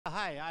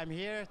Hi, I'm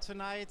here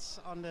tonight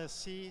on the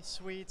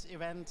C-Suite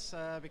event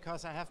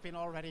because I have been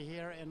already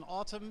here in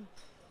autumn.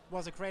 It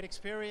was a great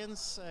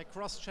experience,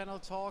 cross-channel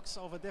talks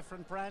over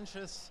different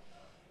branches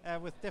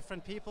with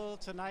different people.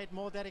 Tonight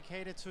more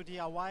dedicated to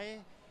DIY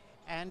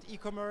and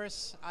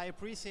e-commerce. I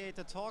appreciate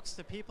the talks,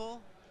 the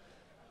people.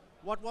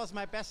 What was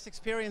my best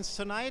experience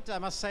tonight? I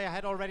must say I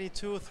had already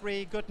 2 or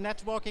 3 good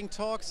networking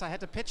talks. I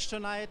had a pitch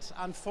tonight,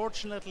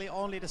 unfortunately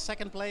only the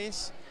second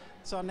place.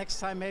 So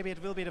next time maybe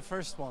it will be the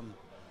first one.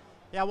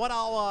 Yeah, what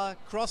are our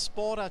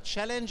cross-border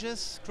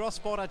challenges?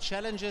 Cross-border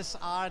challenges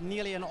are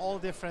nearly in all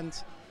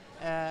different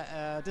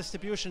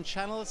distribution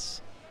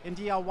channels. In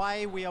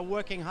DIY, we are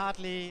working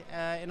hardly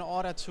in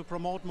order to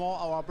promote more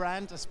our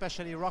brand,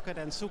 especially Rocket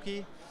and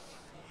Suki.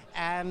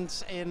 And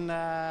in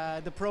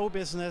the pro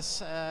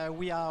business,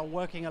 we are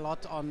working a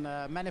lot on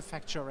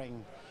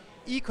manufacturing.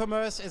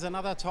 E-commerce is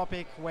another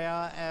topic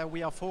where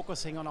we are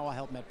focusing on our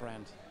helmet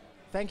brand.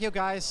 Thank you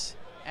guys,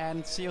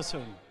 and see you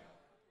soon.